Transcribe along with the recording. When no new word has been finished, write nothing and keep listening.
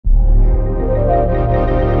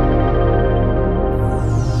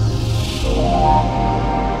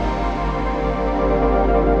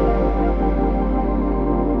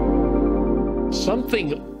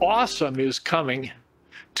awesome is coming.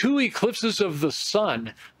 2 eclipses of the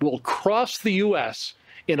sun will cross the U.S.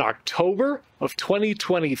 in October of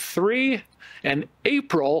 2023 and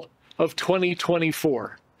April of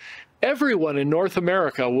 2024. Everyone in North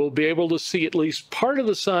America will be able to see at least part of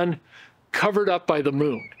the sun covered up by the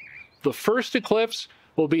moon. The first eclipse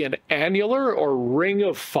will be an annular or ring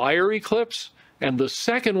of fire eclipse, and the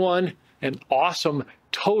second one, an awesome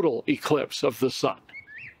total eclipse of the sun.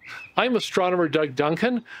 I'm astronomer Doug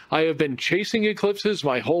Duncan. I have been chasing eclipses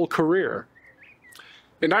my whole career.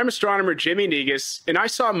 And I'm astronomer Jimmy Negus, and I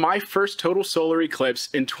saw my first total solar eclipse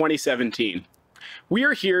in 2017. We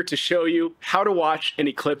are here to show you how to watch an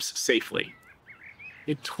eclipse safely.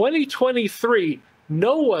 In 2023,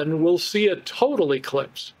 no one will see a total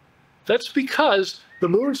eclipse. That's because the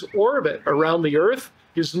moon's orbit around the Earth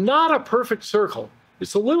is not a perfect circle.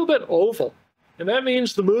 It's a little bit oval, and that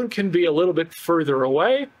means the moon can be a little bit further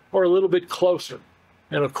away or a little bit closer.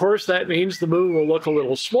 And of course, that means the moon will look a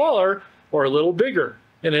little smaller or a little bigger.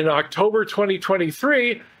 And in October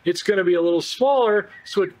 2023, it's going to be a little smaller,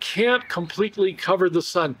 so it can't completely cover the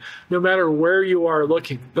sun, no matter where you are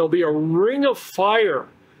looking. There'll be a ring of fire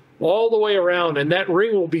all the way around, and that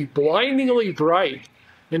ring will be blindingly bright.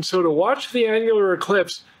 And so to watch the annular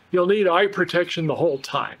eclipse, you'll need eye protection the whole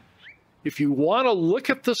time. If you want to look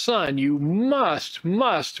at the sun, you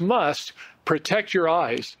must protect your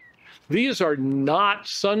eyes. These are not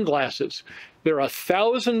sunglasses. They're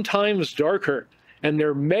 1,000 times darker, and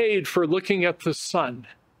they're made for looking at the sun.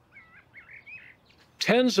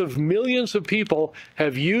 Tens of millions of people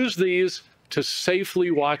have used these to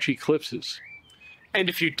safely watch eclipses. And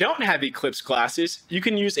if you don't have eclipse glasses, you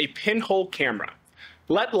can use a pinhole camera.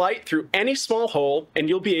 Let light through any small hole, and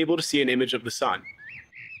you'll be able to see an image of the sun.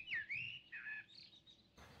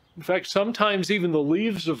 In fact, sometimes even the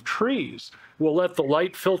leaves of trees will let the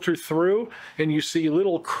light filter through, and you see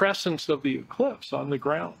little crescents of the eclipse on the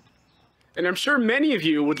ground. And I'm sure many of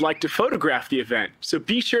you would like to photograph the event, so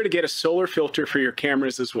be sure to get a solar filter for your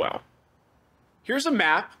cameras as well. Here's a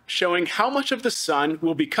map showing how much of the sun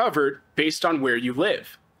will be covered based on where you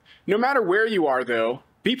live. No matter where you are, though,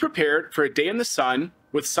 be prepared for a day in the sun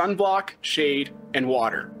with sunblock, shade, and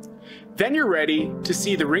water. Then you're ready to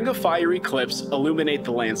see the Ring of Fire eclipse illuminate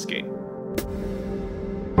the landscape.